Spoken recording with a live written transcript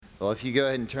Well, if you go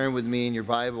ahead and turn with me in your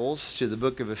Bibles to the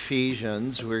book of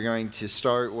Ephesians, we're going to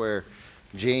start where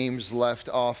James left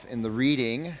off in the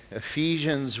reading.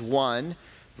 Ephesians 1,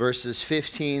 verses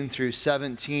 15 through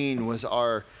 17 was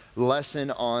our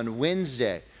lesson on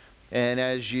Wednesday. And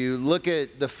as you look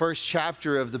at the first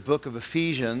chapter of the book of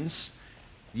Ephesians,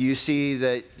 you see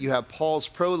that you have Paul's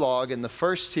prologue in the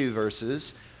first two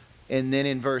verses. And then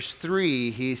in verse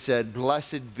 3, he said,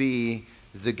 "Blessed be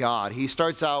the God." He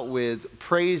starts out with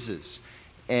praises,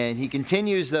 and he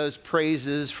continues those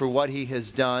praises for what he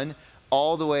has done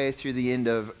all the way through the end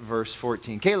of verse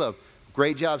 14. Caleb,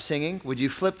 great job singing. Would you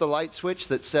flip the light switch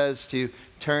that says to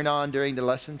turn on during the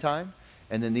lesson time?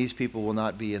 And then these people will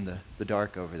not be in the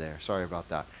dark over there. Sorry about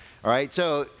that. All right,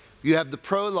 so you have the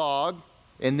prologue,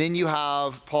 and then you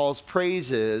have Paul's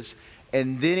praises,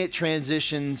 and then it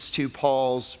transitions to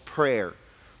Paul's prayer.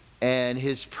 And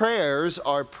his prayers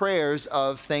are prayers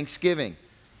of thanksgiving.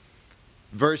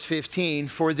 Verse 15,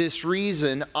 "For this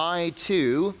reason I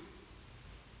too,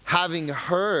 having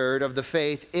heard of the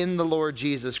faith in the Lord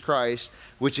Jesus Christ,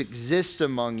 which exists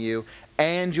among you,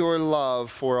 and your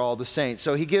love for all the saints."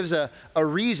 So he gives a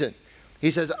reason. He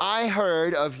says, "I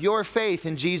heard of your faith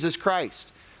in Jesus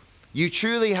Christ. You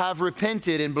truly have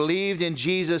repented and believed in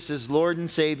Jesus as Lord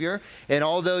and Savior. And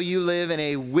although you live in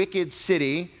a wicked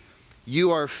city,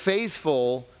 you are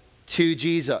faithful to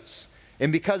Jesus."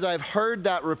 And because I've heard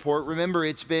that report, remember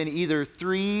it's been either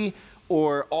 3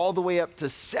 or all the way up to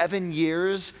 7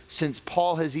 years since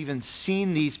Paul has even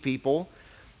seen these people.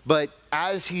 But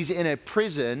as he's in a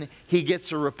prison, he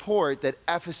gets a report that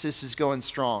Ephesus is going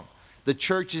strong. The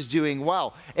church is doing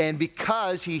well. And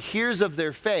because he hears of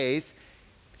their faith,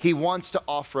 he wants to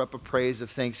offer up a praise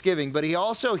of thanksgiving. But he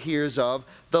also hears of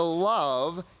the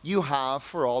love you have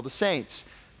for all the saints.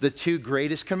 The two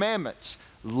greatest commandments: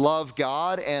 love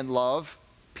God and love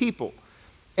people.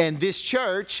 And this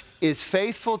church is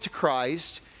faithful to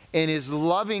Christ and is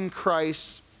loving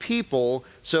Christ's people.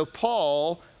 So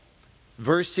Paul,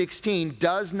 verse 16,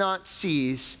 does not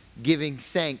cease giving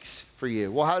thanks for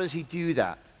you. Well, how does he do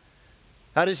that?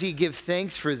 How does he give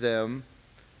thanks for them?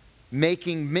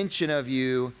 Making mention of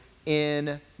you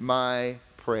in my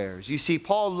prayers. You see,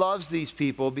 Paul loves these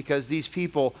people because these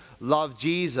people love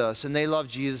Jesus and they love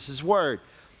Jesus' word.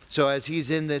 So as he's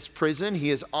in this prison,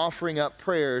 he is offering up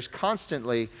prayers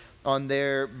constantly on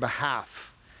their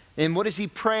behalf. And what is he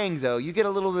praying, though? You get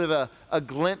a little bit of a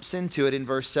glimpse into it in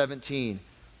verse 17.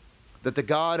 "That the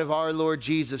God of our Lord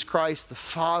Jesus Christ, the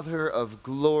Father of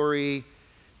glory,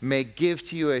 may give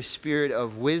to you a spirit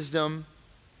of wisdom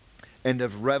and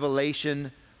of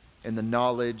revelation and the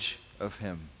knowledge of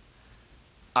him."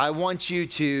 I want you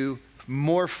to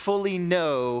more fully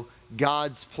know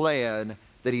God's plan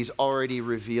that he's already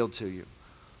revealed to you.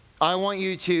 I want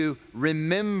you to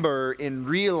remember and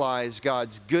realize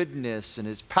God's goodness and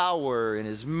his power and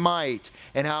his might,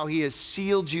 and how he has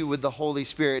sealed you with the Holy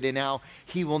Spirit, and how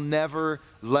he will never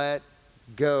let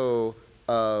go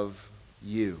of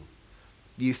you.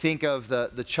 You think of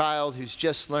the child who's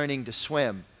just learning to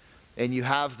swim, and you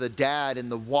have the dad in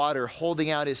the water holding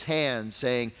out his hand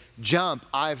saying, "Jump,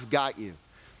 I've got you."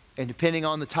 And depending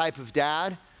on the type of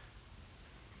dad,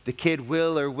 the kid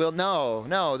will or will.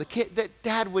 No, the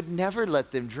dad would never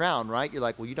let them drown, right? You're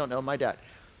like, "Well, you don't know my dad."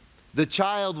 The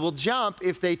child will jump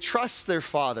if they trust their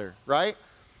father, right?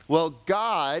 Well,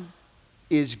 God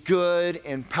is good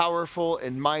and powerful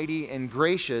and mighty and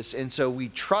gracious, and so we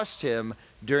trust him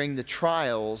during the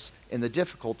trials and the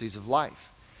difficulties of life.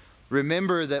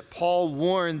 Remember that Paul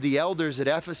warned the elders at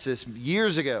Ephesus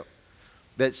years ago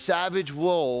that savage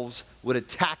wolves would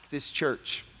attack this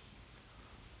church.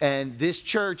 And this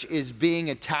church is being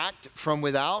attacked from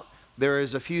without. There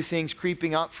is a few things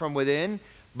creeping up from within,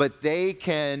 but they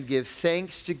can give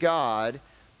thanks to God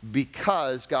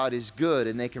because God is good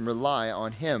and they can rely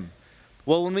on him.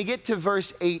 Well, when we get to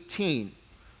verse 18,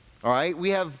 all right, we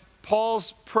have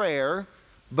Paul's prayer,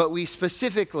 but we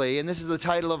specifically, and this is the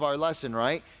title of our lesson,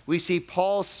 right? We see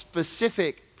Paul's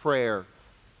specific prayer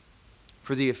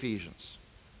for the Ephesians.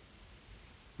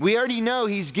 We already know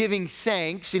he's giving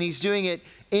thanks, and he's doing it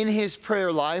in his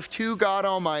prayer life to God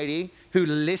Almighty, who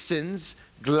listens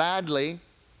gladly.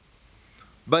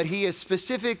 But he is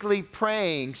specifically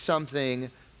praying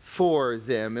something for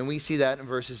them, and we see that in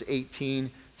verses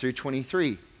 18 through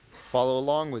 23. Follow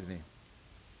along with me.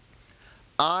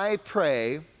 "I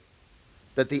pray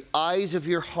that the eyes of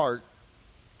your heart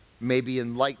may be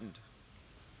enlightened,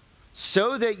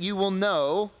 so that you will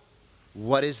know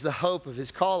what is the hope of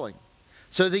his calling,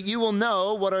 so that you will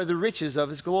know what are the riches of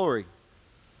his glory,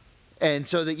 and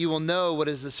so that you will know what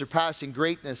is the surpassing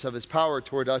greatness of his power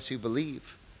toward us who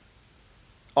believe,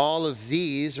 All of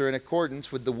these are in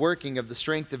accordance with the working of the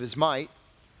strength of his might,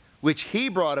 which he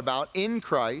brought about in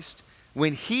Christ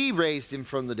when he raised him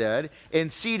from the dead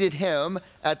and seated him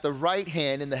at the right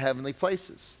hand in the heavenly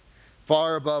places,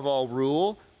 far above all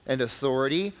rule and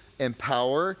authority and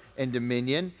power and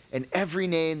dominion and every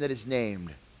name that is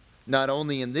named, not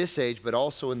only in this age but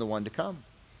also in the one to come.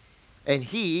 And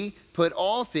he put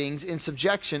all things in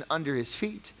subjection under his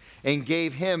feet and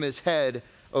gave him as head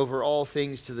over all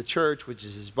things to the church, which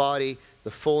is his body,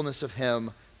 the fullness of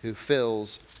him who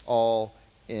fills all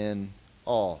in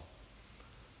all.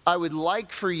 I would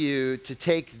like for you to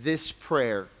take this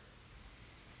prayer,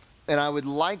 and I would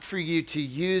like for you to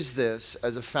use this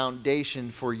as a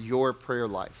foundation for your prayer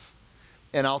life.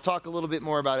 And I'll talk a little bit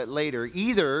more about it later.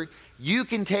 Either you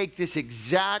can take this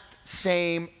exact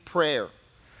same prayer,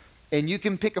 and you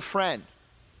can pick a friend.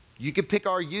 You could pick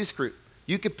our youth group.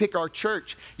 You could pick our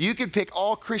church. You could pick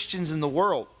all Christians in the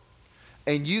world.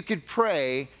 And you could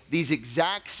pray these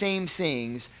exact same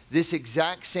things, this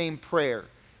exact same prayer,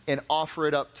 and offer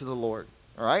it up to the Lord.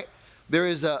 All right? There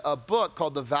is a book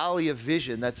called The Valley of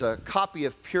Vision that's a copy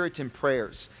of Puritan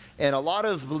prayers. And a lot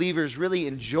of believers really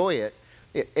enjoy it,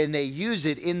 and they use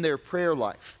it in their prayer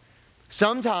life.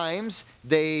 Sometimes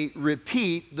they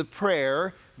repeat the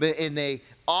prayer, and they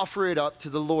offer it up to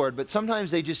the Lord, but sometimes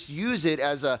they just use it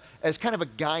as kind of a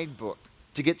guidebook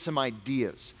to get some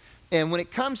ideas. And when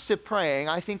it comes to praying,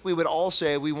 I think we would all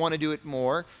say we want to do it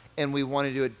more and we want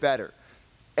to do it better.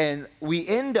 And we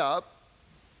end up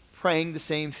praying the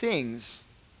same things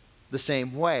the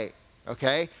same way,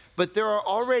 okay? But there are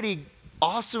already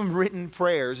awesome written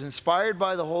prayers inspired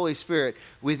by the Holy Spirit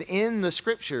within the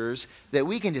scriptures that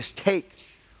we can just take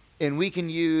and we can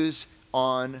use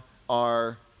on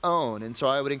our own. And so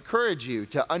I would encourage you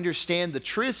to understand the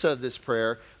truths of this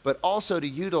prayer, but also to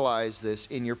utilize this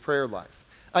in your prayer life.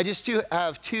 I just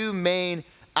have two main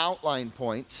outline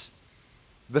points.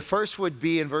 The first would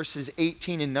be in verses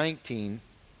 18 and 19,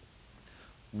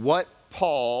 what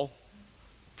Paul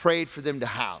prayed for them to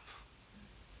have.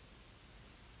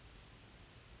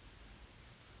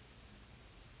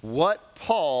 What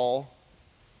Paul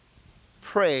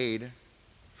prayed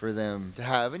for them to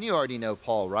have. And you already know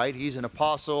Paul, right? He's an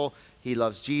apostle. He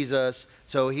loves Jesus.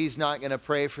 So he's not going to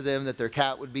pray for them that their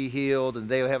cat would be healed and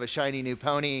they would have a shiny new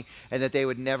pony and that they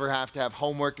would never have to have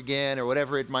homework again or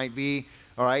whatever it might be.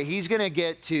 All right? He's going to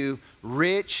get to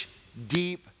rich,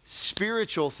 deep,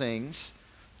 spiritual things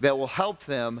that will help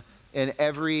them in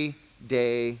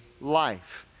everyday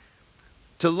life.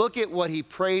 To look at what he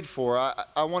prayed for,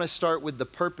 I want to start with the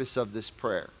purpose of this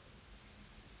prayer.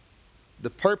 The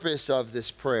purpose of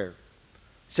this prayer. It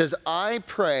says, I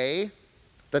pray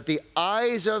that the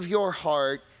eyes of your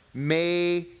heart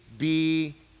may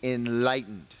be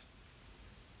enlightened.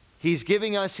 He's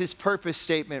giving us his purpose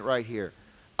statement right here.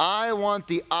 I want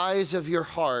the eyes of your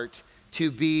heart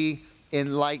to be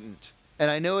enlightened. And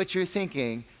I know what you're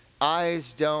thinking.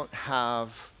 Hearts don't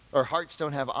have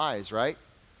eyes, right?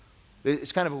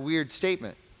 It's kind of a weird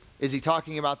statement. Is he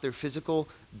talking about their physical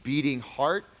beating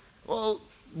heart? Well,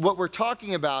 what we're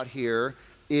talking about here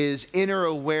is inner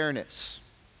awareness.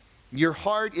 Your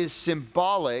heart is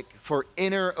symbolic for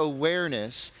inner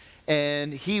awareness,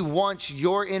 and he wants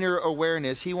your inner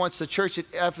awareness. He wants the church at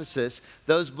Ephesus,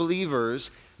 those believers,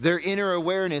 their inner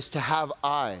awareness to have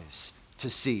eyes to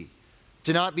see,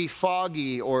 to not be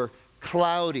foggy or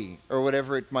cloudy or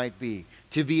whatever it might be,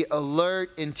 to be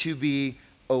alert and to be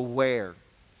aware.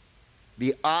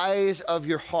 The eyes of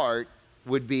your heart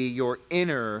would be your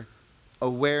inner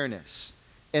awareness.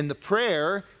 And the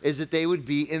prayer is that they would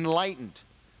be enlightened.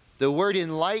 The word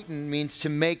enlightened means to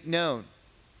make known.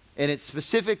 And it's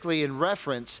specifically in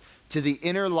reference to the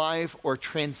inner life or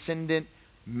transcendent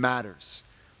matters.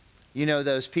 You know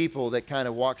those people that kind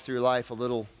of walk through life a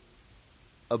little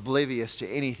oblivious to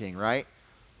anything, right?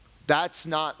 That's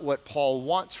not what Paul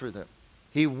wants for them.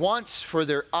 He wants for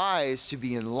their eyes to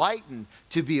be enlightened,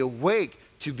 to be awake,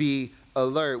 to be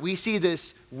alert. We see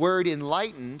this word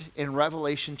enlightened in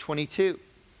Revelation 22.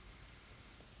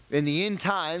 In the end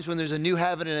times, when there's a new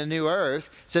heaven and a new earth,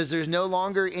 it says there's no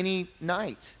longer any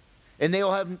night. And they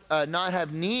will have not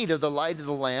have need of the light of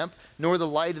the lamp, nor the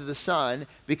light of the sun,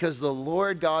 because the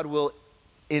Lord God will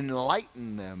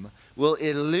enlighten them, will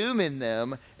illumine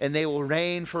them, and they will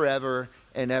reign forever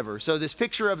and ever. So this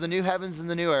picture of the new heavens and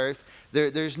the new earth,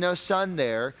 there's no sun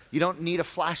there. You don't need a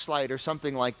flashlight or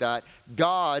something like that.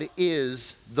 God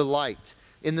is the light.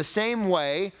 In the same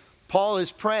way, Paul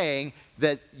is praying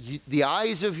that the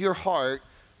eyes of your heart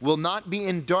will not be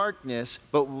in darkness,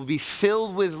 but will be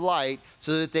filled with light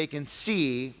so that they can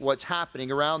see what's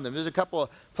happening around them. There's a couple of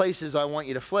places I want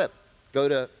you to flip. Go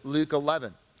to Luke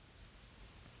 11.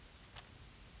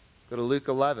 Go to Luke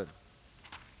 11.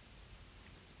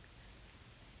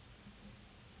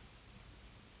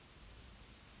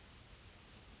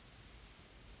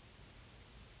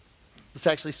 Let's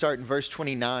actually start in verse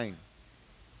 29. It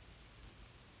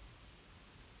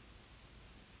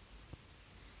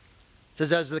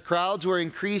says, as the crowds were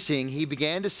increasing, he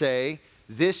began to say,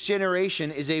 this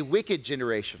generation is a wicked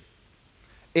generation.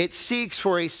 It seeks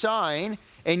for a sign,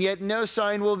 and yet no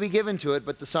sign will be given to it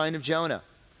but the sign of Jonah.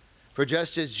 For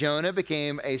just as Jonah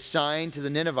became a sign to the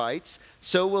Ninevites,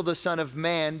 so will the Son of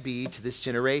Man be to this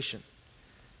generation.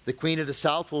 The queen of the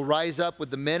south will rise up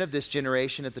with the men of this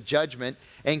generation at the judgment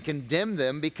and condemn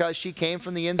them because she came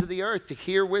from the ends of the earth to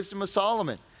hear wisdom of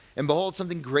Solomon. And behold,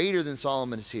 something greater than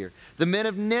Solomon is here. The men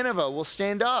of Nineveh will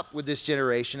stand up with this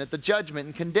generation at the judgment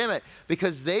and condemn it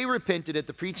because they repented at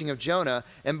the preaching of Jonah.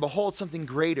 And behold, something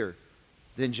greater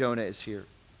than Jonah is here.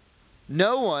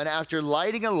 No one, after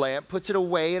lighting a lamp, puts it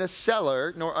away in a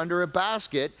cellar nor under a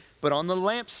basket, but on the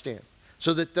lampstand,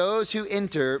 so that those who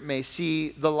enter may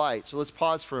see the light. So let's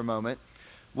pause for a moment.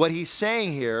 What he's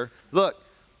saying here, look,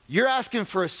 you're asking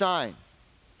for a sign.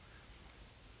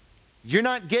 You're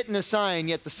not getting a sign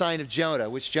yet, the sign of Jonah,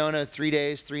 which Jonah, 3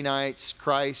 days, 3 nights,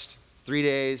 Christ, 3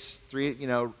 days,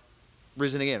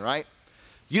 risen again, right?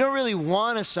 You don't really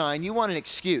want a sign, you want an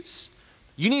excuse.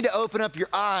 You need to open up your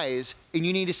eyes and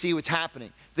you need to see what's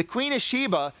happening. The Queen of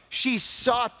Sheba, she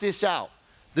sought this out.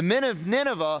 The men of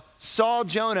Nineveh saw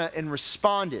Jonah and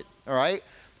responded, all right?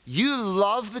 You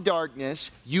love the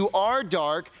darkness. You are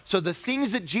dark. So the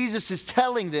things that Jesus is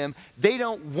telling them, they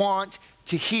don't want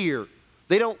to hear.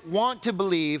 They don't want to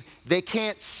believe. They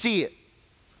can't see it.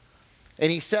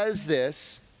 And he says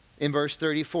this in verse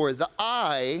 34, the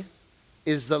eye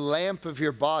is the lamp of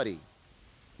your body.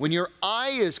 When your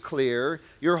eye is clear,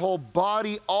 your whole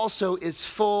body also is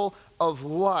full of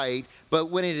light. But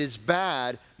when it is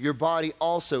bad, your body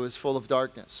also is full of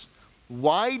darkness.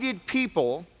 Why did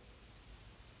people,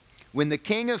 when the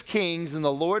King of Kings and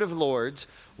the Lord of Lords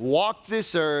walked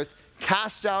this earth,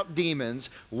 cast out demons,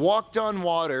 walked on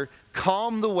water,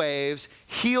 calmed the waves,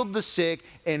 healed the sick,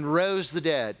 and rose the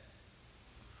dead,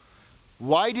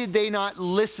 why did they not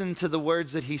listen to the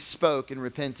words that he spoke and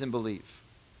repent and believe?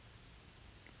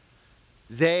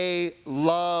 They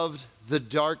loved the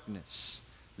darkness.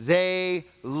 They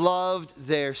loved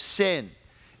their sin.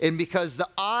 And because the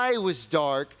eye was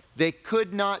dark, they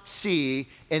could not see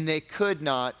and they could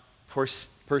not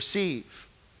perceive.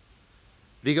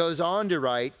 But he goes on to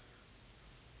write,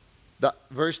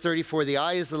 verse 34, the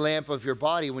eye is the lamp of your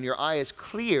body. When your eye is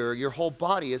clear, your whole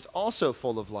body is also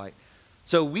full of light.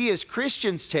 So we as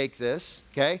Christians take this,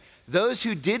 okay? Those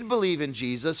who did believe in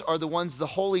Jesus are the ones the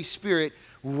Holy Spirit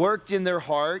worked in their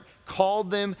heart,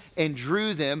 called them and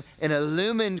drew them and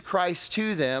illumined Christ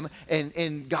to them,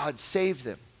 and God saved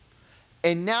them.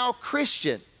 And now,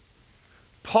 Christian,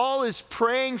 Paul is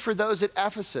praying for those at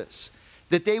Ephesus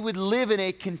that they would live in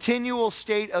a continual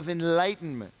state of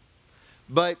enlightenment.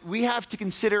 But we have to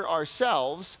consider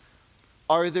ourselves,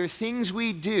 are there things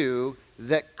we do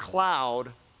that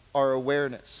cloud our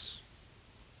awareness?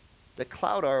 That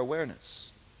cloud our awareness.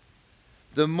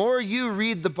 The more you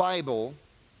read the Bible,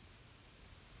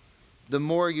 the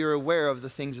more you're aware of the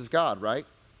things of God, right?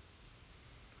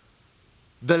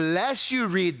 The less you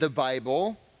read the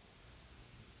Bible,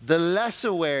 the less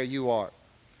aware you are.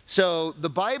 So the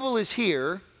Bible is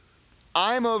here,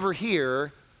 I'm over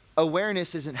here,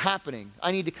 awareness isn't happening.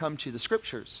 I need to come to the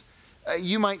scriptures.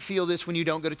 You might feel this when you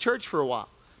don't go to church for a while.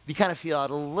 You kind of feel out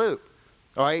of the loop.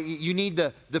 All right, you need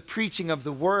the preaching of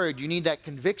the word. You need that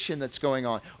conviction that's going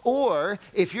on. Or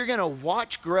if you're going to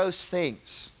watch gross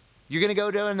things, you're going to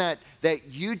go down that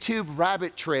YouTube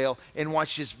rabbit trail and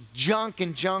watch just junk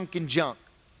and junk and junk.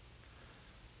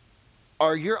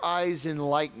 Are your eyes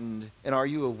enlightened and are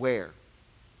you aware?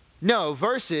 No,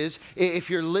 versus if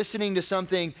you're listening to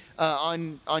something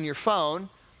on your phone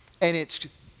and it's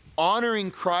honoring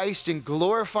Christ and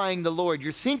glorifying the Lord,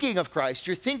 you're thinking of Christ,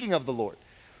 you're thinking of the Lord.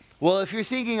 Well, if you're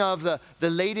thinking of the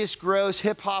latest gross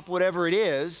hip-hop, whatever it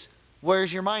is,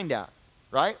 where's your mind at,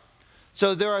 right?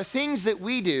 So there are things that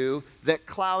we do that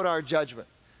cloud our judgment.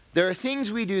 There are things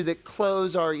we do that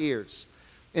close our ears.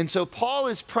 And so Paul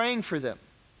is praying for them,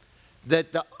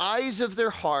 that the eyes of their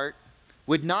heart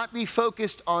would not be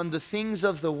focused on the things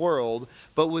of the world,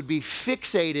 but would be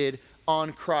fixated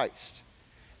on Christ.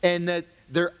 And that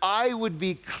their eye would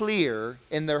be clear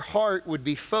and their heart would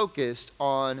be focused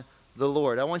on the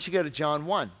Lord. I want you to go to John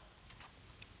 1.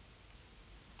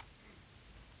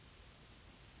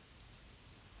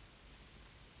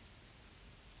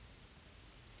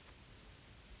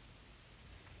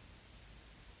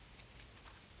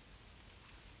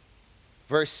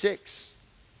 Verse 6.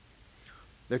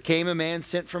 There came a man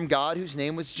sent from God whose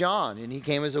name was John, and he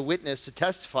came as a witness to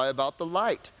testify about the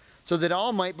light, so that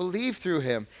all might believe through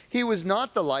him. He was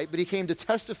not the light, but he came to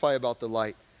testify about the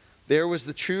light. There was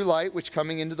the true light, which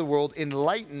coming into the world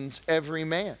enlightens every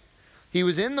man. He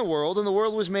was in the world, and the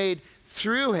world was made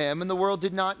through him, and the world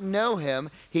did not know him.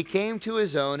 He came to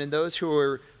his own, and those who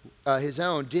were his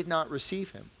own did not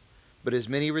receive him. But as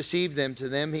many received them, to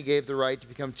them he gave the right to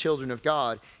become children of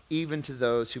God, even to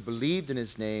those who believed in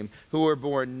his name, who were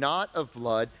born not of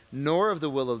blood, nor of the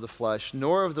will of the flesh,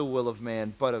 nor of the will of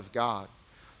man, but of God.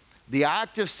 The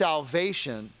act of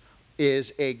salvation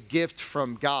is a gift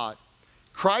from God.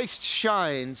 Christ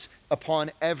shines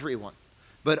upon everyone,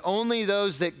 but only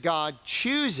those that God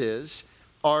chooses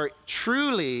are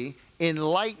truly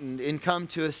enlightened and come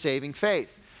to a saving faith.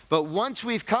 But once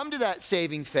we've come to that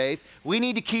saving faith, we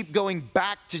need to keep going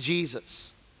back to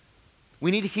Jesus. We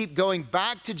need to keep going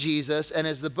back to Jesus, and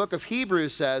as the book of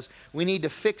Hebrews says, we need to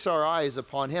fix our eyes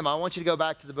upon him. I want you to go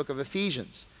back to the book of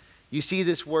Ephesians. You see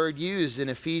this word used in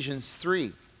Ephesians 3.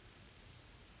 It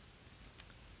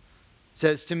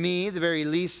says, to me, the very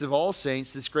least of all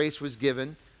saints, this grace was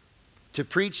given to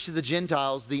preach to the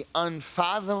Gentiles the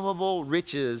unfathomable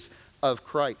riches of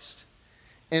Christ,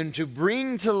 and to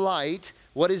bring to light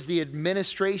what is the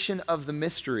administration of the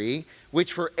mystery,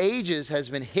 which for ages has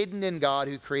been hidden in God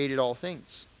who created all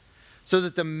things, so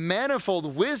that the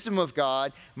manifold wisdom of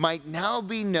God might now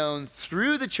be known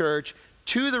through the church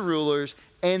to the rulers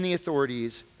and the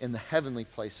authorities in the heavenly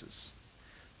places.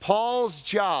 Paul's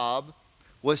job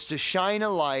was to shine a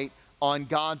light on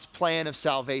God's plan of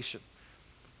salvation.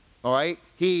 All right?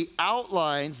 He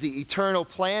outlines the eternal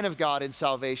plan of God in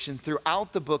salvation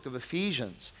throughout the book of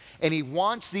Ephesians. And he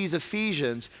wants these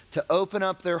Ephesians to open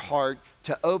up their heart,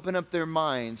 to open up their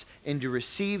minds, and to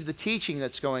receive the teaching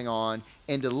that's going on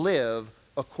and to live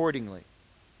accordingly.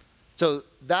 So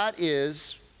that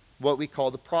is what we call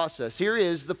the process. Here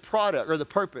is the product, or the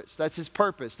purpose. That's his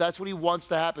purpose. That's what he wants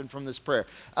to happen from this prayer.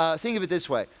 Think of it this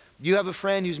way. You have a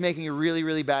friend who's making a really,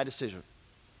 really bad decision.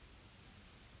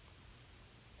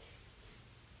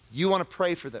 You want to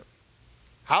pray for them.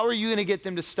 How are you going to get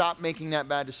them to stop making that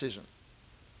bad decision?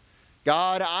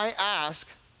 God, I ask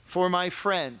for my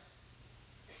friend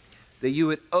that you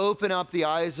would open up the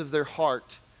eyes of their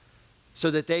heart so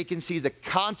that they can see the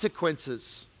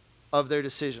consequences of their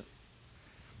decision.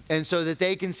 And so that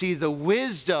they can see the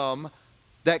wisdom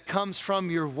that comes from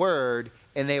your word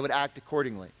and they would act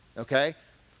accordingly. Okay?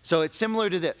 So it's similar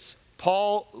to this.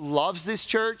 Paul loves this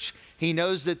church. He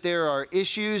knows that there are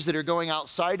issues that are going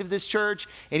outside of this church.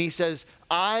 And he says,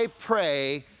 I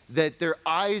pray that their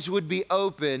eyes would be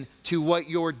open to what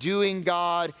you're doing,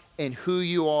 God, and who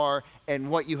you are and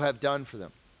what you have done for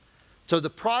them. So the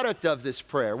product of this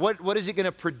prayer, what is it going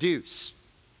to produce?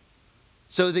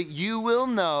 So that you will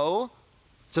know,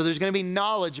 so there's going to be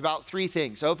knowledge about three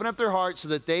things. Open up their hearts so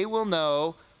that they will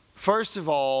know, first of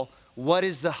all, what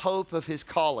is the hope of his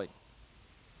calling?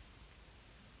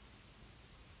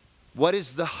 What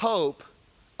is the hope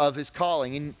of his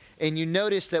calling? And you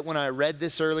notice that when I read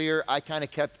this earlier, I kind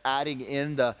of kept adding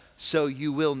in the so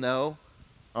you will know,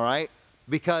 all right?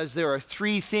 Because there are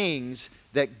three things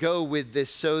that go with this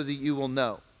so that you will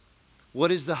know.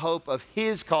 What is the hope of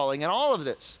his calling? And all of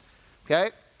this,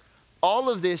 okay? All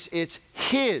of this, it's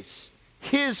his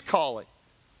calling.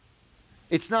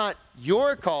 It's not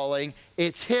your calling,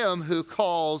 it's him who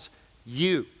calls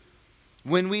you.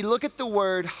 When we look at the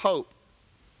word hope,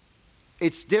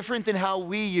 it's different than how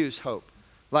we use hope.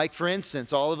 Like, for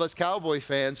instance, all of us Cowboy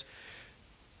fans,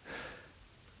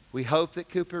 we hope that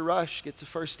Cooper Rush gets a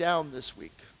first down this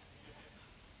week.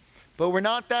 But we're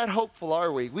not that hopeful,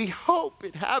 are we? We hope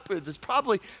it happens. It's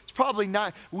probably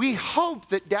not. We hope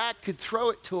that Dak could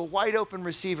throw it to a wide open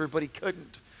receiver, but he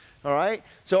couldn't. All right?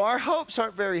 So our hopes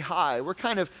aren't very high. We're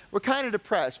kind of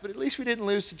depressed, but at least we didn't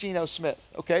lose to Geno Smith.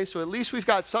 Okay? So at least we've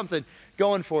got something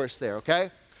going for us there, okay?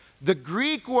 The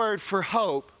Greek word for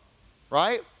hope,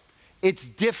 right? It's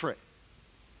different.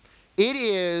 It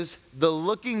is the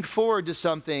looking forward to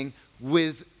something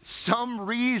with some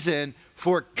reason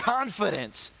for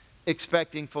confidence,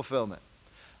 expecting fulfillment.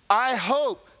 I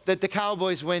hope that the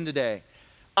Cowboys win today.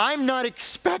 I'm not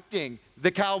expecting the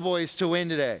Cowboys to win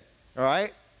today. All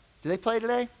right? Do they play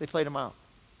today? They play tomorrow.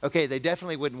 Okay, they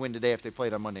definitely wouldn't win today if they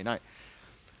played on Monday night.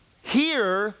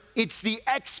 Here, it's the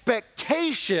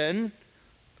expectation,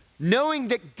 knowing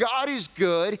that God is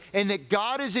good and that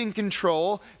God is in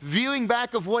control, viewing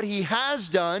back of what he has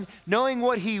done, knowing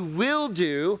what he will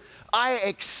do. I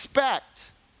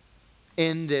expect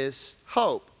in this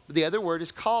hope. The other word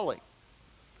is calling.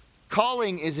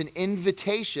 Calling is an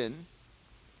invitation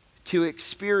to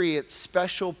experience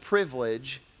special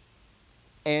privilege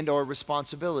and our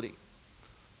responsibility.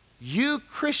 You,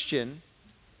 Christian,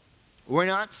 were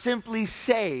not simply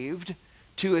saved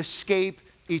to escape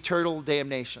eternal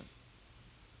damnation.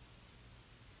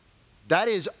 That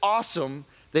is awesome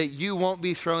that you won't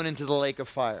be thrown into the lake of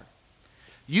fire.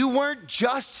 You weren't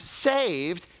just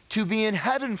saved to be in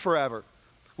heaven forever,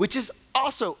 which is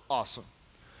also awesome.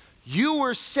 You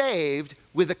were saved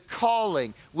with a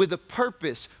calling, with a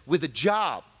purpose, with a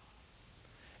job.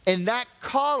 And that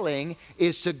calling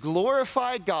is to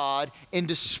glorify God and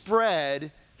to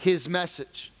spread His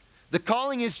message. The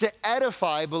calling is to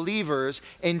edify believers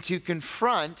and to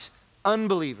confront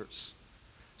unbelievers.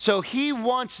 So He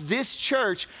wants this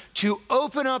church to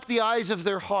open up the eyes of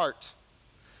their heart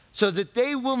so that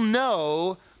they will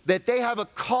know that they have a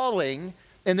calling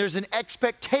and there's an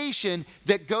expectation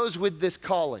that goes with this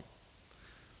calling.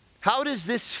 How does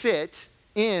this fit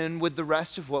in with the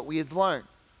rest of what we have learned?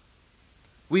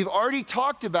 We've already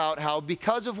talked about how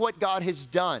because of what God has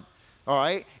done, all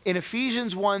right, in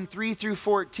Ephesians 1, 3 through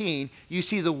 14, you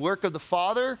see the work of the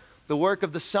Father, the work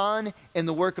of the Son, and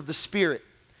the work of the Spirit.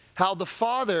 How the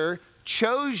Father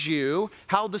chose you,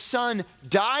 how the Son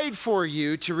died for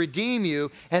you to redeem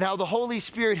you, and how the Holy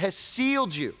Spirit has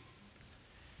sealed you.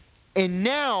 And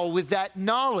now, with that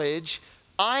knowledge,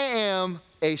 I am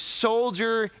a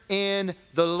soldier in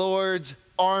the Lord's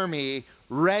army,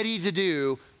 ready to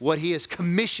do what He has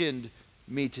commissioned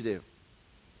me to do.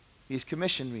 He's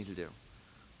commissioned me to do.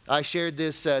 I shared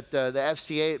this at the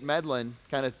FCA at Medlin,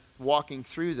 kind of walking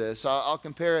through this. I'll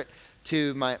compare it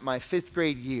to my fifth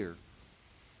grade year.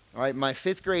 All right, my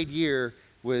fifth grade year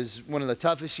was one of the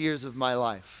toughest years of my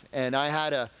life. And I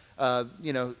had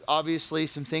obviously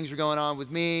some things were going on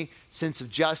with me, sense of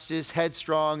justice,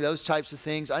 headstrong, those types of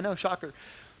things. I know, shocker.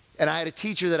 And I had a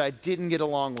teacher that I didn't get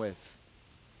along with.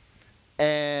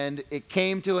 And it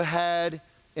came to a head,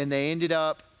 and they ended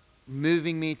up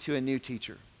moving me to a new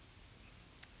teacher.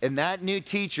 And that new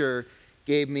teacher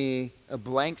gave me a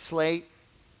blank slate,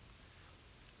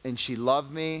 and she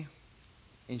loved me,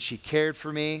 and she cared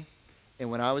for me.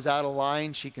 And when I was out of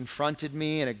line, she confronted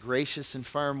me in a gracious and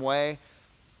firm way.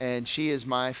 And she is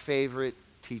my favorite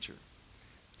teacher.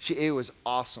 It was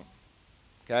awesome.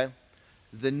 Okay?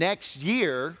 The next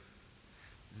year,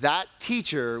 that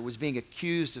teacher was being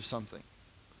accused of something.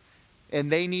 And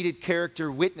they needed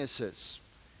character witnesses.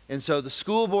 And so the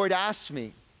school board asked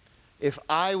me if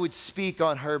I would speak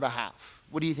on her behalf.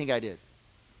 What do you think I did?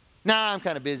 Nah, I'm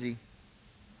kind of busy.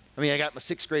 I mean, I got my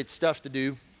sixth grade stuff to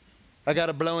do. I got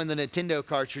to blow in the Nintendo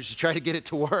cartridge to try to get it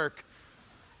to work.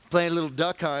 Playing a little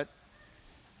duck hunt.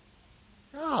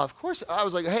 Oh, of course. I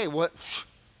was like, hey, what?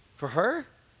 For her?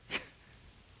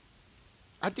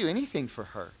 I'd do anything for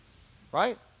her.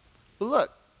 Right? But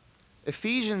look,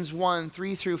 Ephesians 1,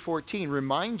 3 through 14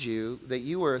 remind you that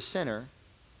you were a sinner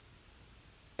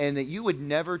and that you would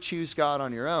never choose God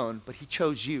on your own, but He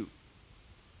chose you.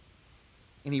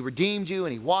 And He redeemed you,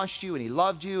 and He washed you, and He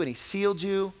loved you, and He sealed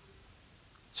you.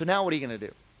 So now what are you going to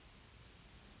do?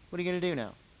 What are you going to do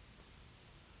now?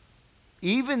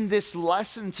 Even this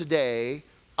lesson today,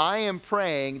 I am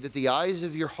praying that the eyes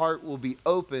of your heart will be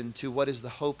open to what is the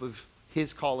hope of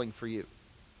His calling for you.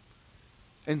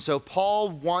 And so Paul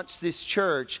wants this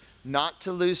church not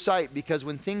to lose sight, because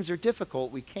when things are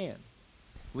difficult, we can.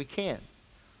 We can.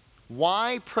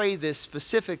 Why pray this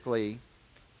specifically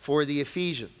for the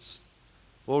Ephesians?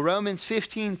 Well, Romans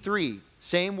 15:3,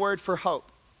 same word for hope.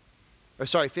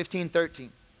 15:13.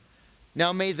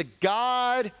 Now may the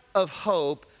God of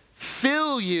hope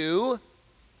fill you.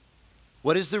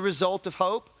 What is the result of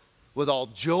hope? With all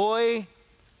joy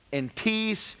and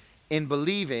peace in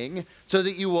believing, so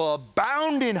that you will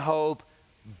abound in hope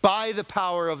by the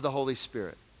power of the Holy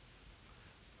Spirit.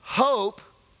 Hope,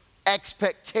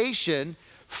 expectation,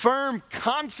 firm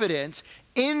confidence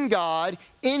in God,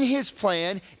 in His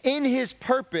plan, in His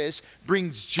purpose,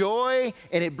 brings joy,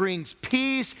 and it brings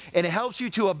peace, and it helps you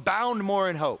to abound more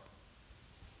in hope.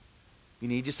 You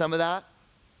need you some of that?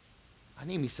 I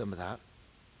need me some of that.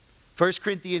 1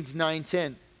 Corinthians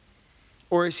 9:10.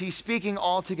 Or is he speaking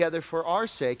altogether for our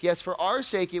sake? Yes, for our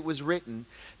sake it was written,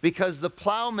 because the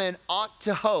plowman ought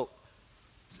to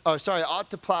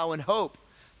plow in hope,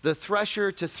 the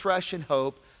thresher to thresh in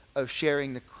hope of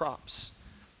sharing the crops.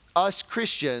 Us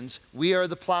Christians, we are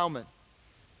the plowmen.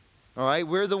 All right,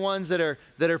 we're the ones that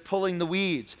are pulling the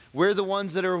weeds. We're the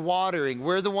ones that are watering.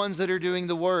 We're the ones that are doing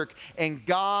the work. And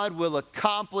God will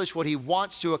accomplish what He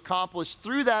wants to accomplish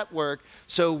through that work,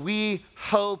 so we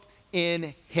hope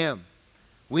in Him.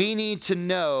 We need to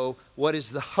know what is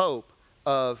the hope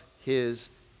of His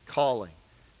calling.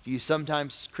 Do you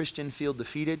sometimes, Christian, feel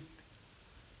defeated?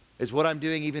 Is what I'm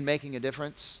doing even making a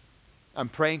difference? I'm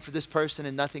praying for this person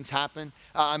and nothing's happened.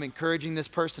 I'm encouraging this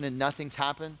person and nothing's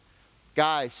happened.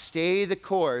 Guys, stay the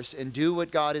course and do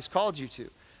what God has called you to.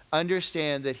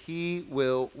 Understand that He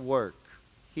will work.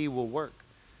 He will work.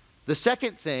 The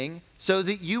second thing, so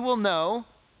that you will know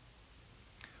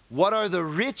what are the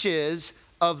riches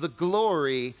of the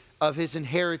glory of His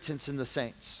inheritance in the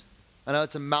saints. I know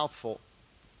it's a mouthful.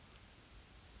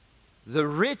 The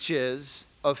riches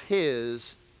of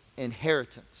His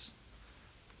inheritance.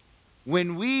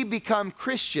 When we become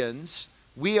Christians,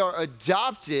 we are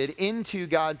adopted into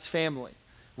God's family.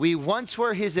 We once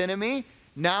were His enemy,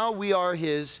 now we are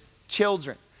His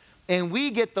children. And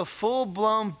we get the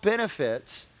full-blown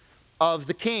benefits of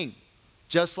the king,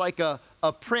 just like a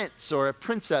prince or a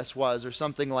princess was or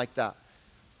something like that.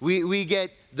 We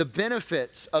get the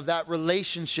benefits of that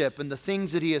relationship and the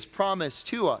things that He has promised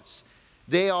to us.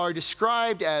 They are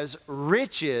described as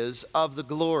riches of the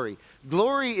glory.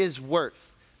 Glory is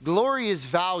worth. Glory is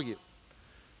value.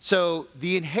 So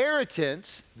the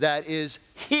inheritance that is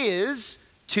His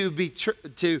to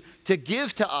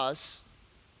give to us,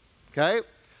 okay?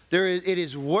 It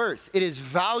is worth, it is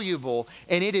valuable,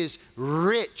 and it is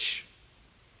rich.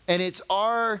 And it's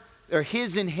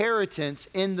His inheritance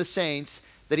in the saints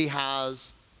that He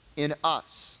has in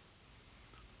us.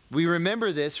 We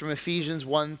remember this from Ephesians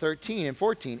 1:13 and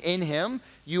 14. In Him,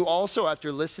 you also, after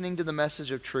listening to the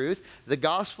message of truth, the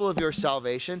gospel of your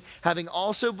salvation, having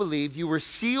also believed, you were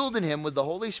sealed in Him with the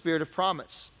Holy Spirit of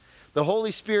promise. The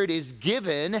Holy Spirit is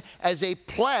given as a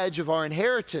pledge of our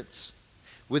inheritance,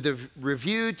 with a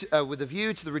view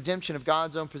to the redemption of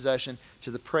God's own possession,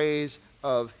 to the praise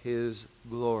of His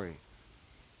glory.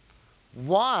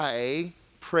 Why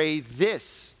pray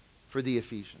this for the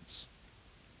Ephesians?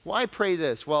 Why pray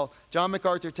this? Well, John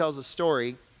MacArthur tells a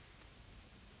story,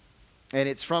 and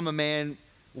it's from a man,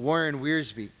 Warren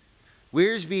Wiersbe.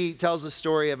 Wiersbe tells a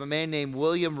story of a man named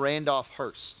William Randolph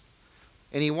Hearst.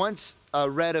 And he once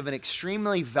read of an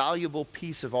extremely valuable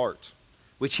piece of art,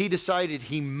 which he decided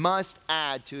he must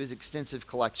add to his extensive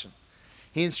collection.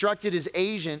 He instructed his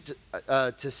agent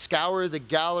to scour the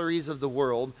galleries of the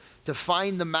world to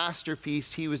find the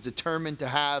masterpiece he was determined to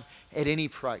have at any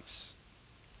price.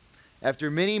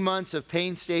 After many months of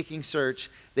painstaking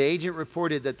search, the agent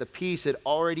reported that the piece had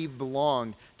already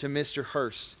belonged to Mr.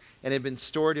 Hearst and had been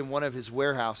stored in one of his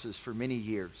warehouses for many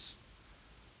years.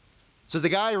 So the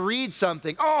guy reads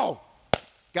something, oh,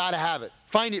 gotta have it,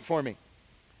 find it for me.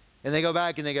 And they go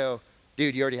back and they go,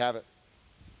 dude, you already have it.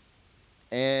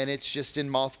 And it's just in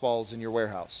mothballs in your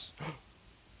warehouse.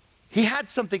 He had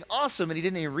something awesome and he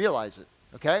didn't even realize it,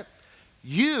 okay?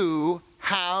 You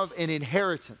have an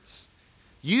inheritance.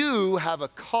 You have a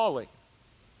calling.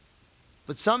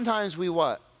 But sometimes we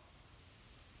what?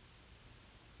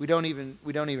 We don't even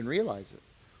realize it.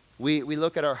 We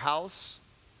look at our house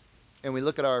and we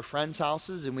look at our friends'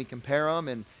 houses and we compare them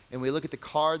and we look at the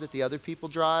car that the other people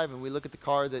drive and we look at the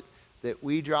car that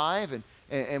we drive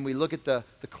and we look at the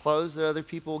clothes that other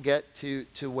people get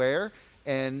to wear.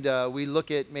 And we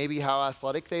look at maybe how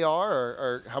athletic they are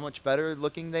or how much better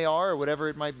looking they are or whatever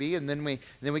it might be. And then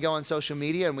we go on social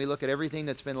media and we look at everything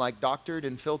that's been like doctored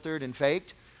and filtered and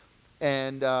faked.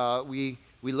 And we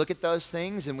look at those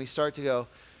things and we start to go,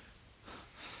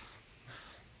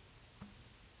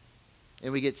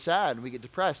 and we get sad and we get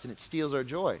depressed and it steals our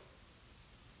joy.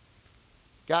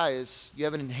 Guys, you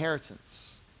have an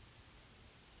inheritance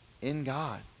in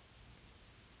God.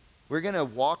 We're going to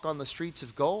walk on the streets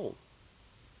of gold.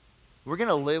 We're going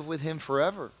to live with Him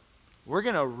forever. We're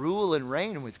going to rule and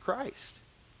reign with Christ.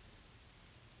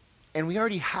 And we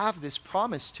already have this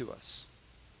promise to us.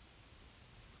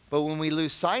 But when we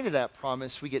lose sight of that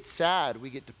promise, we get sad,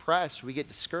 we get depressed, we get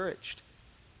discouraged.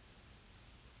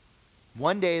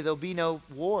 One day there'll be no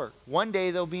war. One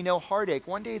day there'll be no heartache.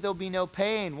 One day there'll be no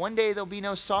pain. One day there'll be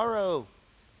no sorrow.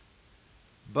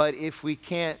 But if we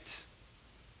can't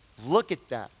look at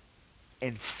that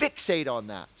and fixate on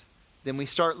that, then we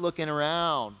start looking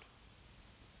around.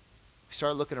 We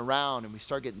start looking around and we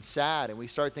start getting sad and we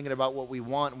start thinking about what we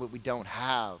want and what we don't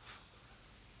have.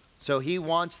 So He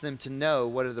wants them to know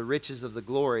what are the riches of the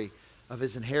glory of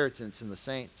His inheritance in the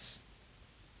saints.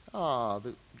 Oh,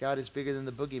 God is bigger than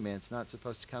the boogeyman. It's not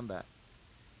supposed to come back.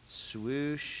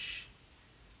 Swoosh.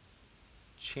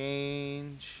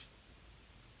 Change.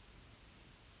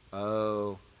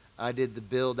 Oh, I did the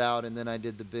build out and then I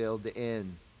did the build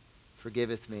in.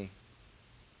 Forgiveth me.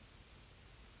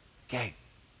 Okay.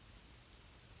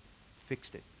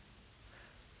 Fixed it.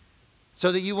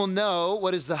 So that you will know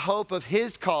what is the hope of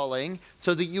His calling,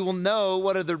 so that you will know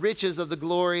what are the riches of the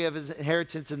glory of His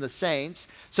inheritance in the saints,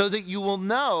 so that you will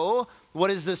know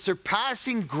what is the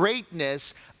surpassing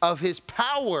greatness of His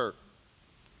power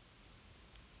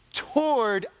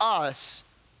toward us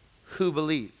who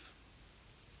believe.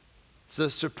 It's the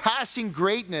surpassing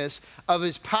greatness of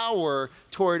his power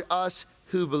toward us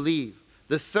who believe.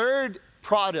 The third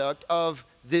product of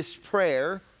this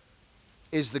prayer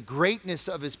is the greatness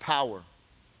of his power.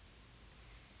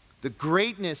 The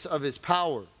greatness of his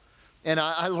power. And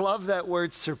I love that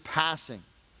word surpassing.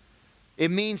 It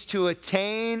means to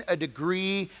attain a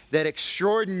degree that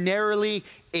extraordinarily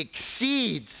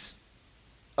exceeds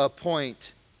a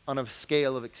point on a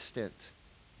scale of extent.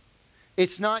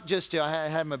 It's not just I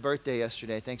had my birthday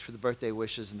yesterday. Thanks for the birthday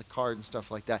wishes and the card and stuff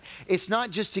like that. It's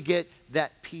not just to get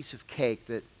that piece of cake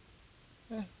that,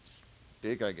 it's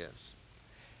big, I guess.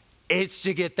 It's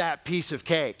to get that piece of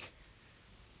cake.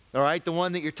 All right? The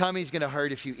one that your tummy's going to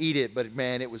hurt if you eat it, but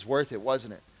man, it was worth it,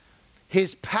 wasn't it?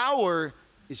 His power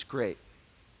is great.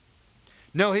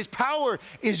 No, his power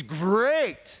is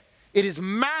great. It is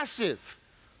massive.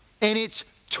 And it's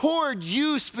toward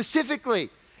you specifically.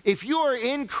 If you are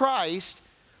in Christ,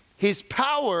 his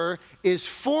power is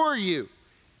for you.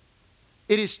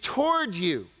 It is toward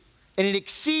you. And it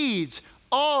exceeds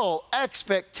all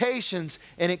expectations.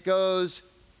 And it goes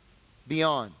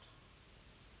beyond.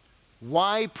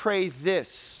 Why pray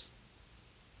this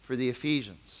for the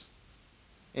Ephesians?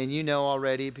 And you know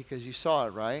already because you saw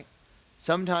it, right?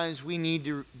 Sometimes we need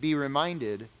to be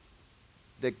reminded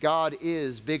that God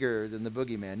is bigger than the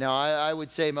boogeyman. Now, I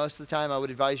would say most of the time I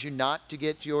would advise you not to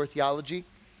get your theology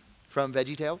from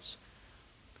VeggieTales.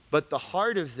 But the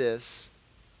heart of this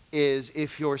is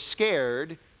if you're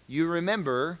scared, you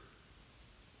remember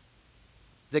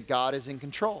that God is in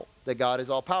control, that God is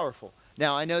all-powerful.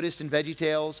 Now, I noticed in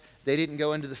VeggieTales, they didn't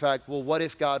go into the fact, well, what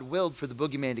if God willed for the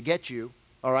boogeyman to get you?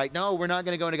 All right, no, we're not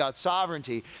going to go into God's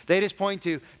sovereignty. They just point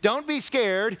to, don't be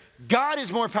scared, God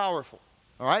is more powerful.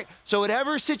 All right? So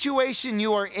whatever situation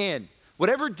you are in,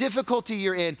 whatever difficulty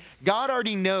you're in, God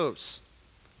already knows.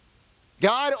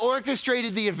 God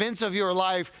orchestrated the events of your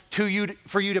life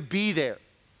for you to be there.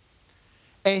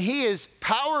 And he is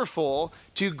powerful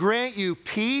to grant you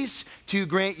peace, to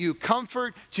grant you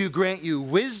comfort, to grant you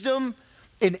wisdom,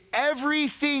 in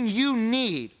everything you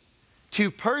need to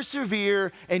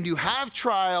persevere and to have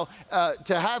trial,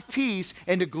 to have peace,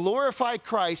 and to glorify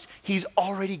Christ, he's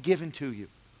already given to you.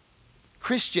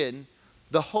 Christian,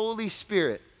 the Holy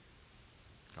Spirit,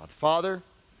 God the Father,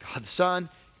 God the Son,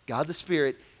 God the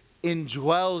Spirit,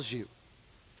 indwells you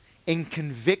and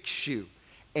convicts you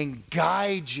and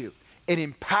guides you and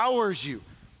empowers you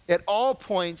at all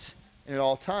points and at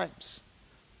all times.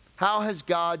 How has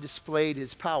God displayed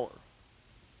his power?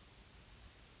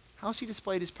 How has he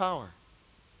displayed his power?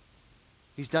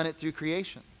 He's done it through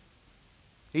creation.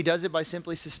 He does it by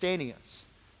simply sustaining us.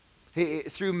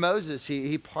 Through Moses,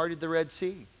 he parted the Red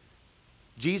Sea.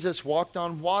 Jesus walked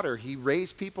on water. He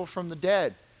raised people from the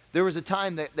dead. There was a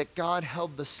time that God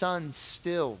held the sun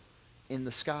still in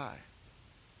the sky.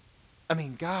 I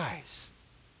mean, guys,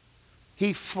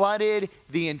 he flooded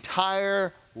the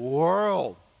entire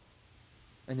world.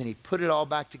 And then he put it all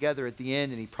back together at the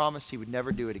end, and he promised he would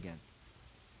never do it again.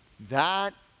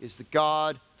 That is the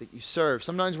God that you serve.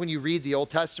 Sometimes when you read the Old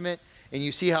Testament and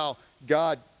you see how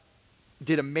God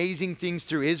did amazing things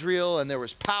through Israel, and there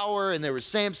was power, and there was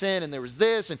Samson, and there was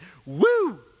this, and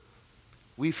woo!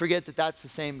 We forget that that's the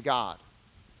same God.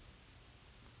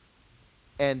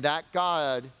 And that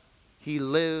God, he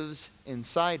lives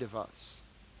inside of us.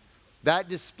 That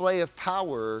display of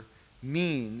power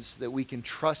means that we can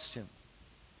trust him.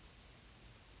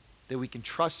 That we can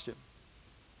trust him.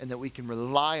 And that we can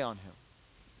rely on him.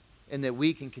 And that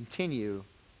we can continue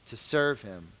to serve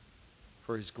him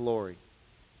for his glory.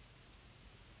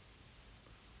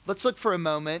 Let's look for a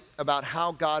moment about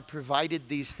how God provided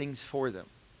these things for them.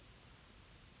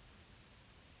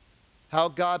 How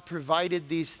God provided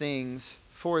these things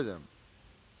for them.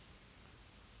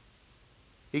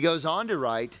 He goes on to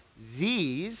write,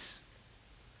 these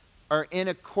are in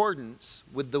accordance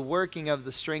with the working of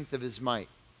the strength of his might.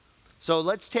 So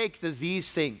let's take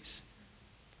these things.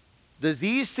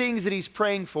 These things that he's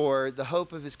praying for, the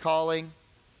hope of his calling,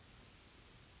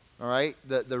 all right,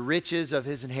 the riches of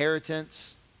his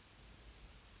inheritance.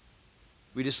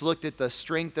 We just looked at the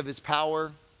strength of his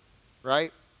power,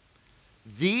 right?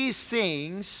 These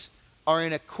things are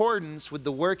in accordance with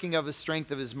the working of the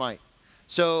strength of his might.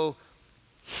 So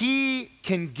he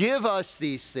can give us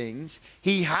these things.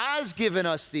 He has given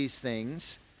us these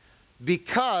things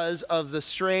because of the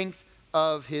strength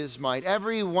of his might.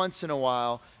 Every once in a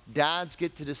while, dads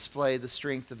get to display the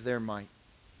strength of their might.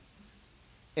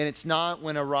 And it's not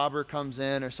when a robber comes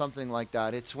in or something like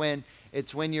that. It's when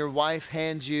your wife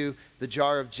hands you the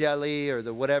jar of jelly or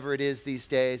the whatever it is these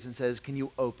days and says, can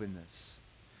you open this?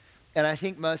 And I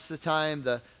think most of the time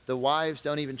the wives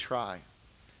don't even try.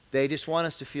 They just want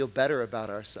us to feel better about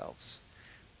ourselves.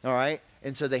 All right?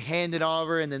 And so they hand it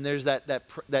over, and then there's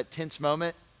that tense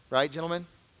moment. Right, gentlemen?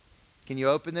 Can you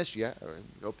open this? Yeah,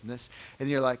 open this. And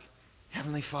you're like,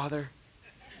 Heavenly Father,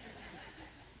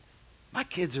 my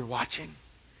kids are watching.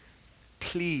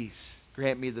 Please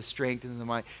grant me the strength and the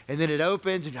might. And then it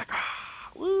opens, and you're like,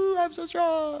 woo, I'm so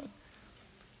strong.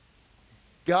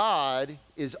 God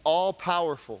is all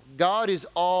powerful. God is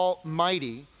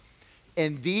almighty.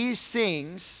 And these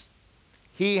things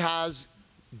he has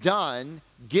done,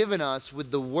 given us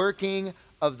with the working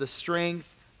of the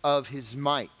strength of his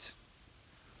might.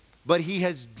 But he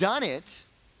has done it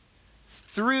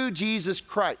through Jesus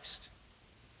Christ.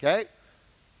 Okay?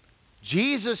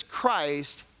 Jesus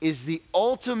Christ is the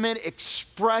ultimate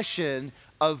expression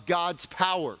of God's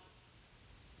power.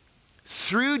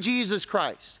 Through Jesus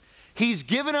Christ. He's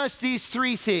given us these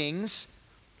three things.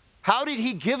 How did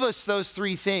he give us those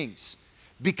three things?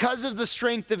 Because of the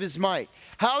strength of his might.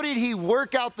 How did he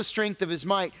work out the strength of his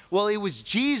might? Well, it was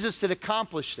Jesus that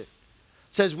accomplished it.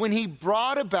 It says, when he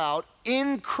brought about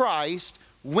in Christ,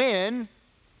 when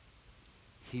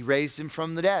he raised him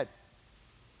from the dead.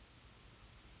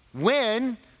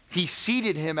 When he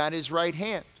seated him at his right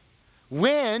hand.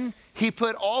 When he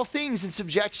put all things in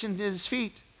subjection to his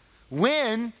feet.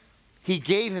 When he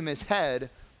gave him his head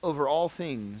over all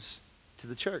things to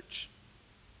the church.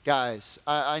 Guys,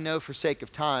 I know for sake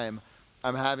of time,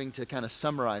 I'm having to kind of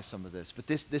summarize some of this, but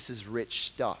this is rich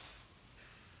stuff.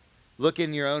 Look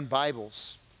in your own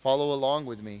Bibles. Follow along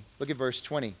with me. Look at verse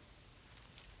 20.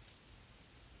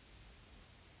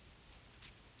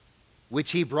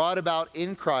 Which he brought about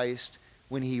in Christ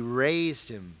when he raised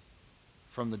him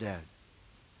from the dead.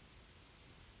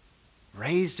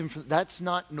 Raised him from... That's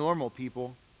not normal,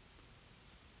 people.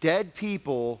 Dead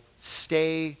people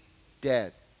stay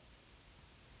dead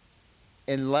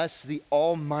unless the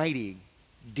Almighty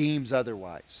deems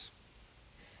otherwise.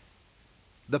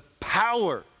 The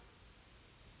power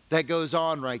that goes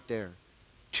on right there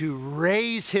to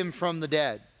raise him from the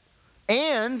dead.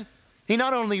 And he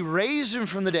not only raised him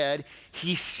from the dead,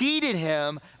 he seated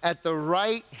him at the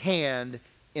right hand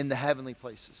in the heavenly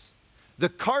places. The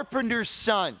carpenter's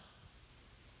son,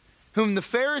 whom the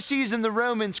Pharisees and the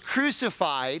Romans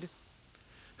crucified,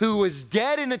 who was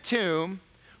dead in a tomb,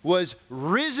 was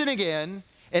risen again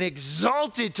and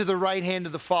exalted to the right hand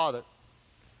of the Father.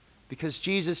 Because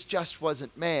Jesus just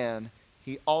wasn't man,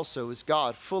 he also is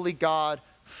God,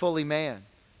 fully man.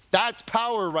 That's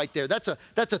power right there. That's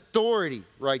authority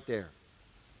right there.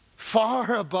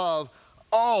 Far above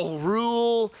all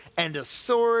rule and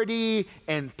authority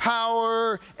and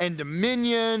power and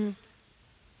dominion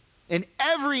and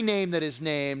every name that is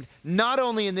named, not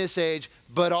only in this age,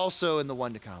 but also in the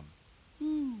one to come.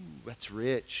 Ooh, that's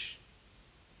rich.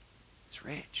 It's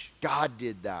rich. God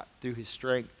did that through his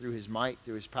strength, through his might,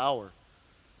 through his power.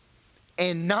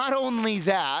 And not only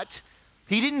that,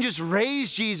 he didn't just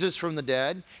raise Jesus from the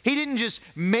dead. He didn't just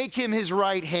make him his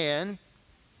right hand.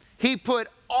 He put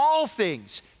all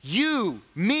things, you,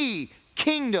 me,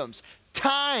 kingdoms,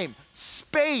 time,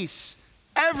 space,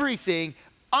 everything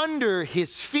under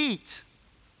his feet.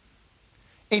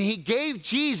 And he gave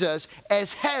Jesus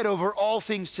as head over all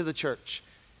things to the church.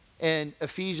 And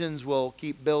Ephesians will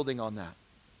keep building on that.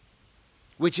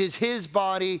 Which is his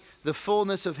body, the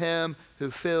fullness of him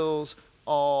who fills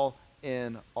all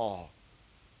in all.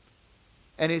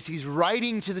 And as he's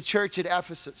writing to the church at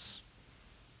Ephesus,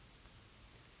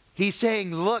 he's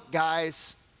saying, look,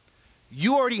 guys,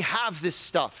 you already have this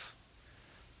stuff.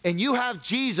 And you have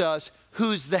Jesus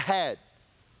who's the head.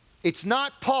 It's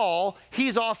not Paul.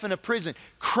 He's off in a prison.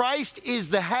 Christ is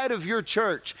the head of your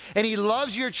church. And he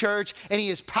loves your church. And he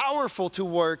is powerful to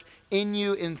work in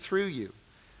you and through you.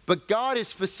 But God has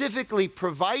specifically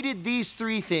provided these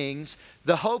three things,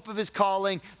 the hope of his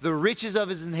calling, the riches of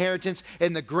his inheritance,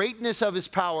 and the greatness of his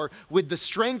power with the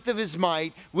strength of his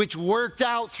might, which worked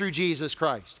out through Jesus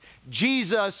Christ.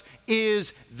 Jesus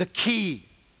is the key.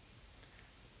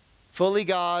 Fully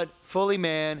God, fully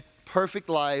man, perfect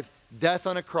life, death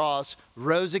on a cross,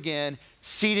 rose again,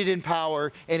 seated in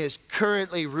power, and is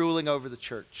currently ruling over the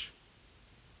church.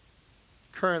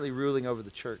 Currently ruling over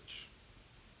the church.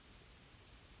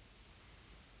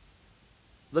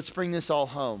 Let's bring this all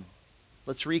home.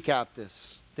 Let's recap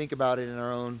this. Think about it in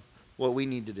our own, what we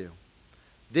need to do.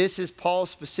 This is Paul's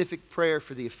specific prayer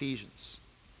for the Ephesians.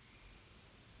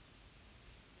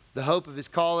 The hope of his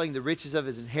calling, the riches of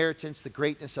his inheritance, the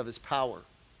greatness of his power.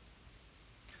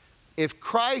 If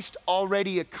Christ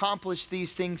already accomplished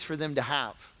these things for them to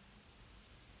have,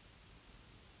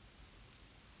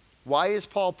 why is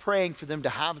Paul praying for them to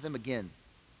have them again?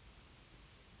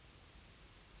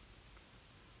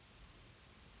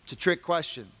 It's a trick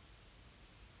question.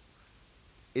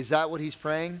 Is that what he's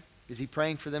praying? Is he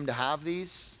praying for them to have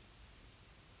these?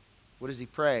 What is he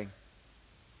praying?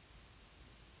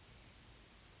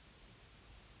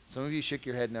 Some of you shook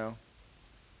your head no.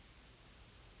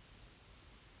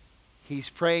 He's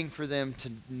praying for them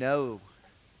to know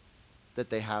that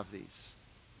they have these.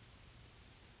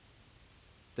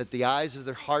 That the eyes of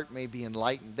their heart may be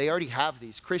enlightened. They already have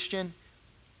these. Christian,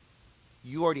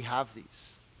 you already have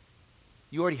these.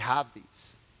 You already have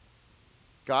these.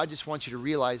 God just wants you to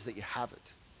realize that you have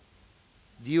it.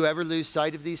 Do you ever lose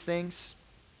sight of these things?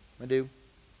 I do.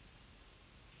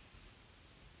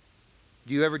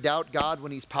 Do you ever doubt God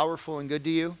when He's powerful and good to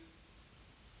you?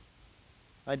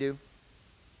 I do.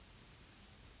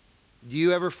 Do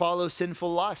you ever follow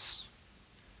sinful lusts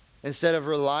instead of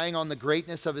relying on the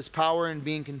greatness of His power and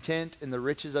being content in the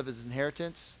riches of His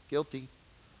inheritance? Guilty.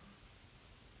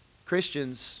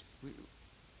 Christians,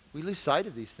 we lose sight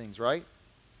of these things, right?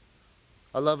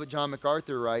 I love what John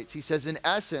MacArthur writes. He says, in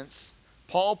essence,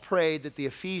 Paul prayed that the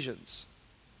Ephesians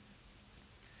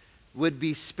would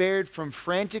be spared from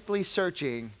frantically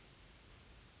searching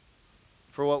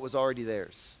for what was already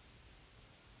theirs,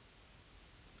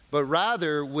 but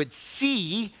rather would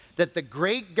see that the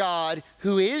great God,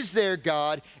 who is their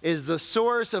God, is the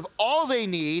source of all they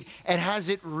need and has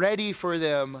it ready for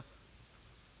them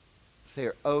if they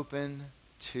are open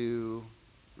to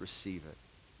receive it.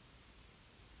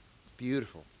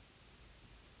 Beautiful.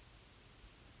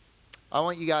 I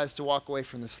want you guys to walk away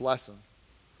from this lesson,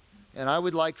 and I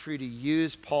would like for you to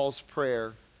use Paul's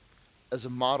prayer as a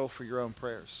model for your own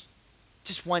prayers.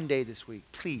 Just one day this week,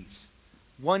 please.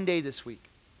 One day this week.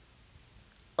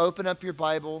 Open up your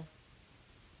Bible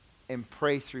and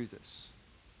pray through this.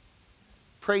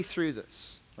 Pray through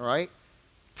this, all right?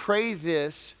 Pray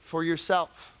this for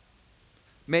yourself.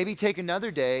 Maybe take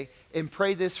another day and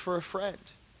pray this for a friend.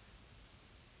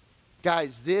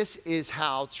 Guys, this is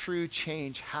how true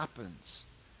change happens.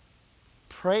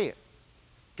 Pray it.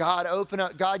 God, open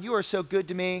up. God, you are so good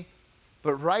to me,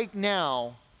 but right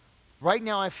now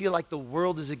I feel like the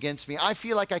world is against me. I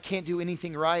feel like I can't do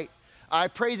anything right. I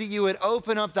pray that you would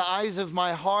open up the eyes of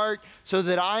my heart so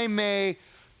that I may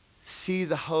see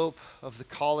the hope of the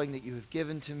calling that you have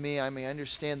given to me. I may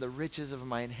understand the riches of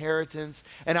my inheritance,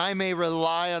 and I may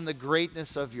rely on the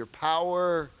greatness of your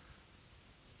power.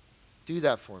 Do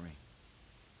that for me.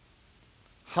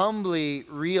 Humbly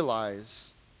realize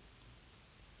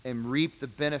and reap the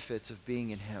benefits of being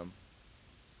in Him.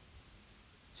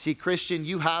 See, Christian,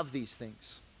 you have these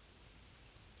things.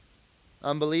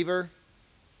 Unbeliever,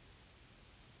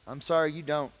 I'm sorry, you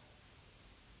don't.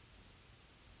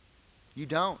 You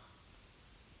don't.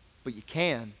 But you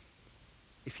can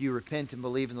if you repent and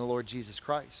believe in the Lord Jesus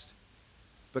Christ.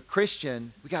 But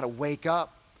Christian, we got to wake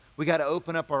up. We got to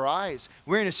open up our eyes.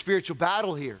 We're in a spiritual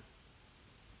battle here.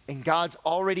 And God's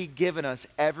already given us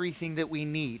everything that we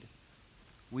need.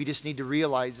 We just need to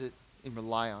realize it and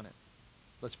rely on it.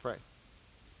 Let's pray.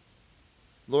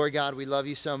 Lord God, we love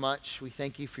you so much. We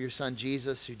thank you for your Son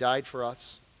Jesus who died for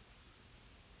us.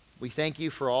 We thank you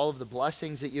for all of the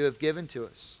blessings that you have given to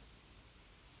us.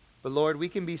 But Lord, we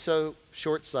can be so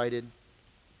short-sighted.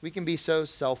 We can be so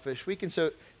selfish. We can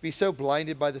be so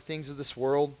blinded by the things of this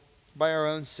world, by our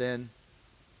own sin.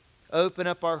 Open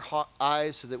up our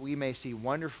eyes so that we may see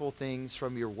wonderful things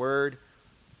from your word,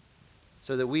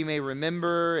 so that we may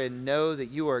remember and know that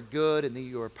you are good and that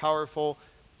you are powerful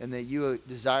and that you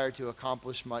desire to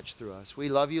accomplish much through us. We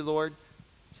love you, Lord.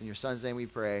 It's in your Son's name we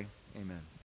pray. Amen.